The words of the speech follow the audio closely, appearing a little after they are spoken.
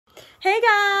Hey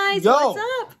guys, Yo. what's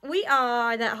up? We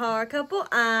are That Horror Couple.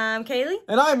 I'm Kaylee.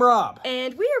 And I'm Rob.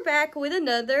 And we are back with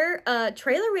another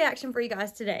trailer reaction for you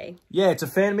guys today. Yeah, it's a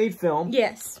fan-made film.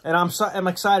 Yes. And I'm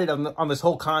excited on this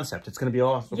whole concept. It's going to be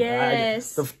awesome.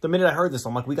 Yes. The minute I heard this,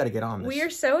 I'm like, we got to get on this. We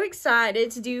are so excited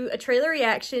to do a trailer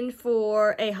reaction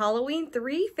for a Halloween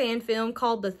 3 fan film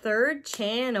called The Third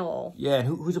Channel. Yeah, and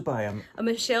who's it by?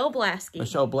 Michelle Blasky.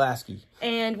 Michelle Blasky.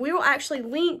 And we will actually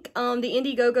link the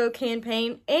Indiegogo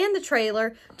campaign and the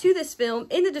trailer to this film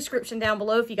in the description down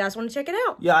below if you guys want to check it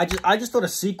out. Yeah, I just thought a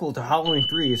sequel to Halloween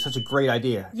 3 is such a great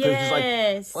idea.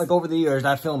 Yes. Just like over the years,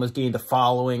 that film has gained a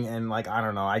following, and like, I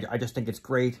don't know, I just think it's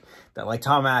great that like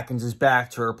Tom Atkins is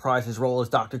back to reprise his role as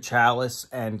Dr. Chalice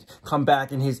and come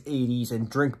back in his 80s and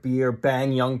drink beer,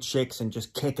 bang young chicks, and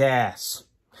just kick ass.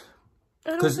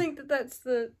 I don't think that's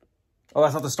the... Oh,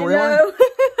 that's not the storyline? No,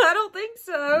 I don't think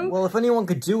so. Well, if anyone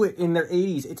could do it in their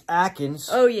 80s, it's Atkins.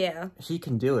 Oh, yeah. He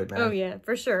can do it, man. Oh, yeah,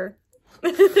 for sure.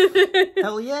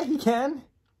 Hell yeah, he can.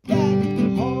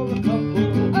 That horror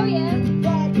couple. Oh, yeah.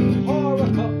 That horror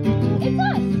couple. It's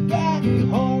us. That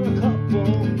horror couple.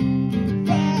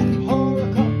 That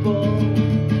horror couple.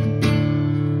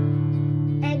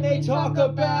 And they talk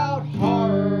about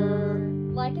horror.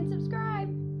 Like and subscribe.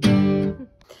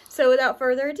 So without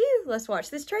further ado, let's watch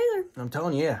this trailer. I'm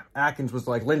telling you, yeah. Atkins was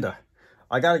like, Linda,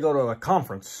 I gotta go to a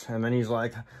conference. And then he's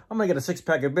like, I'm gonna get a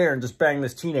 6-pack of beer and just bang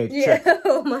this teenage chick.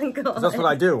 Oh my god. That's what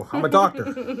I do. I'm a doctor.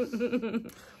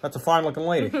 That's a fine looking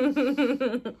lady.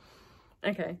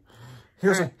 Okay.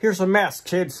 Here's some masks,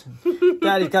 kids.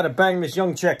 Daddy's gotta bang this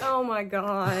young chick. Oh my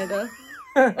god.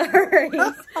 Alright.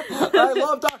 I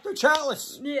love Dr.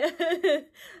 Chalice. Yeah.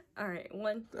 Alright,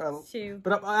 1, 2.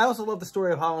 But I also love the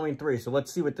story of Halloween 3, so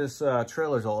let's see what this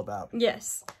trailer's all about.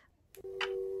 Yes.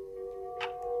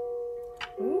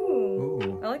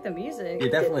 Ooh. I like the music. Yeah,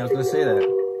 definitely. I was going to say that.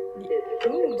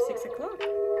 Ooh, 6 o'clock.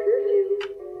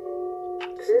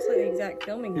 This looks like the exact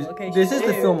filming location. This is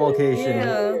the film location.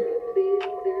 Yeah.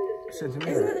 Isn't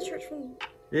that the church from...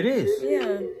 It is.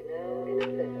 Yeah.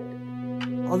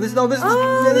 Oh, this is yeah.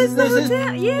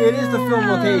 It is the film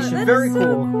location. That Very is cool.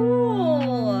 So cool.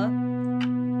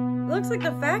 It looks like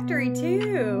the factory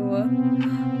too.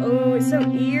 Oh, it's so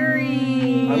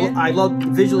eerie. I love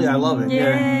visually. I love it.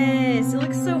 Yes, Yeah. it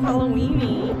looks so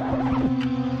Halloweeny.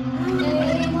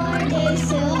 It's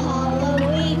still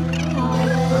Halloween.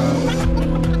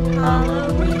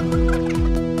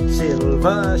 Halloween.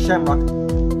 Silver Shamrock.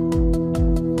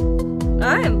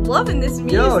 I am loving this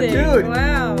music. Yo, dude.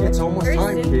 Wow. It's almost Very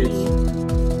time, synthy. kids.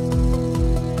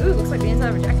 Ooh, it looks like the inside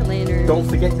of a jack-o'-lantern. Don't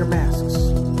forget your masks.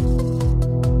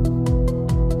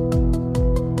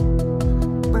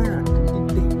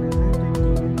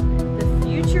 The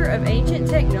future of ancient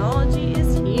technology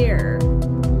is here.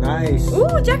 Nice.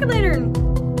 Ooh, jack-o'-lantern.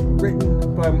 Written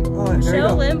by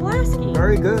Michelle Blasky.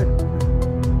 Very good.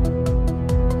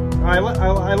 I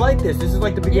like this. This is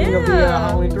like the beginning of the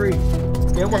Halloween 3. The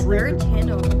third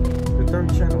channel. The third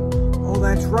channel. Oh,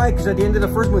 that's right. Because at the end of the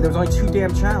first movie, there was only 2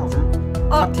 damn channels.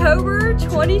 October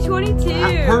 2022.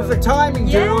 Perfect timing,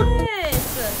 dude.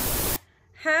 Yes.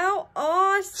 How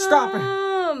awesome. Stop it.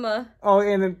 Oh,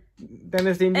 and then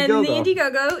there's the Indiegogo. And the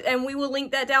Indiegogo, and we will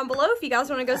link that down below if you guys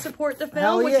want to go support the film,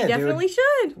 Hell which yeah, you definitely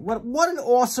should. What an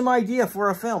awesome idea for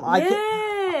a film.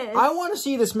 Yes. I want to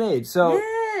see this made. So.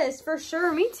 Yes, for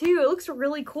sure. Me too. It looks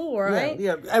really cool, right?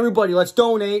 Yeah. Everybody, let's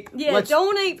donate. Yeah,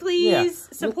 donate, please. Yeah.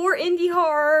 Support indie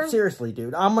horror. Seriously,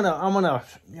 dude. I'm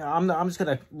just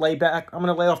gonna lay back. I'm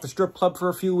gonna lay off the strip club for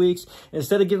a few weeks.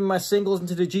 Instead of giving my singles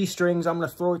into the G strings, I'm gonna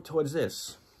throw it towards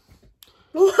this.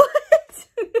 What?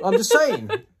 I'm just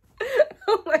saying.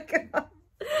 Oh my god.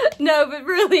 No, but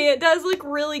really, it does look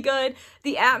really good.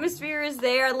 The atmosphere is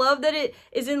there. I love that it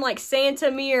is in, like,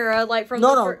 Santa Mira, like, from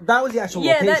No, that was the actual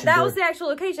location. Yeah, that was the actual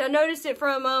location. I noticed it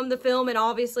from the film and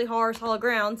obviously Horror's Hollow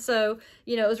Ground. So,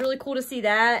 you know, it was really cool to see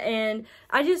that. And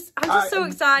I'm just so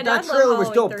excited. That trailer was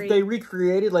dope. They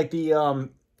recreated, like, the,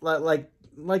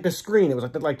 like the screen. It was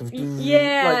like the like the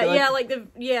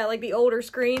the older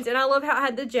screens. And I love how it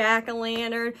had the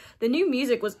jack-o'-lantern. The new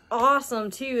music was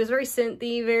awesome too. It was very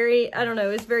synthy, very, I don't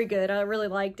know, it's very good. I really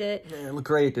liked it. Yeah, it looked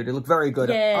great, dude. It looked very good.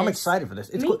 Yes. I'm excited for this.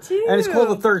 It's Me cool. too. And it's called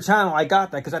The Third Channel. I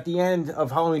got that because at the end of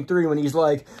Halloween 3 when he's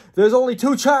like, there's only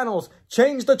 2 channels.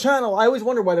 Change the channel. I always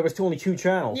wondered why there was only 2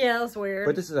 channels. Yeah, that's weird.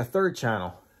 But this is a 3rd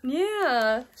channel.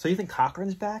 Yeah. So you think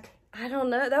Cochran's back? I don't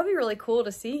know. That would be really cool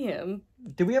to see him.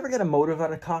 Did we ever get a motive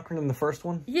out of Cochran in the first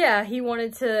one? Yeah, he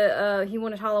wanted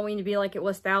Halloween to be like it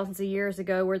was thousands of years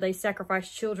ago, where they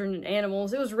sacrificed children and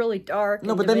animals. It was really dark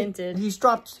and demented. Then he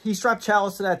strapped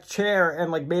Chalice to that chair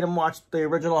and like made him watch the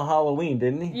original Halloween,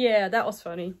 didn't he? Yeah, that was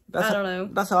funny. I don't know.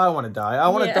 That's how I want to die. I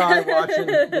want to die watching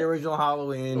the original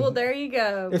Halloween. Well, there you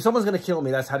go. If someone's gonna kill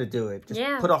me, that's how to do it. Just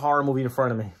put a horror movie in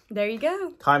front of me. There you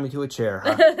go. Tie me to a chair.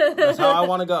 Huh? That's how I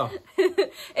want to go.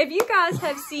 If you guys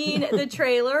have seen the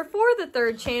trailer for the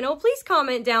third channel, please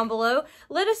comment down below.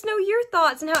 Let us know your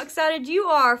thoughts and how excited you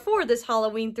are for this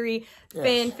Halloween 3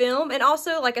 fan film. And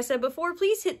also, like I said before,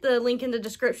 please hit the link in the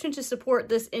description to support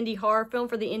this indie horror film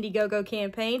for the Indiegogo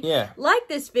campaign. Yeah. Like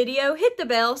this video, hit the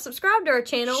bell, subscribe to our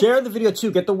channel. Share the video too.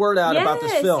 Get the word out about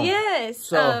this film. Yes.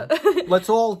 So let's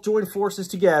all join forces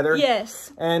together.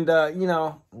 Yes. And you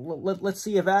know, let's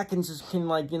see if Atkins can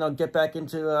like, you know, get back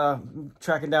into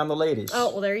tracking down the ladies.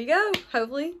 Oh, well, there you go.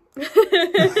 Hopefully.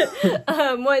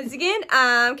 Once again,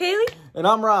 I'm Kaylee. And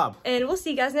I'm Rob. And we'll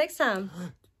see you guys next time.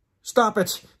 Stop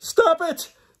it! Stop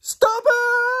it! Stop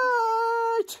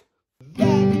it!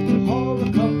 That horror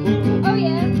couple. Oh,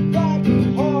 yeah. That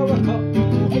horror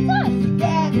couple. It's us.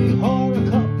 That horror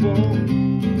couple.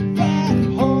 That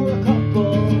horror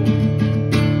couple.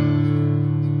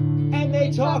 And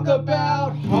they talk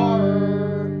about horror.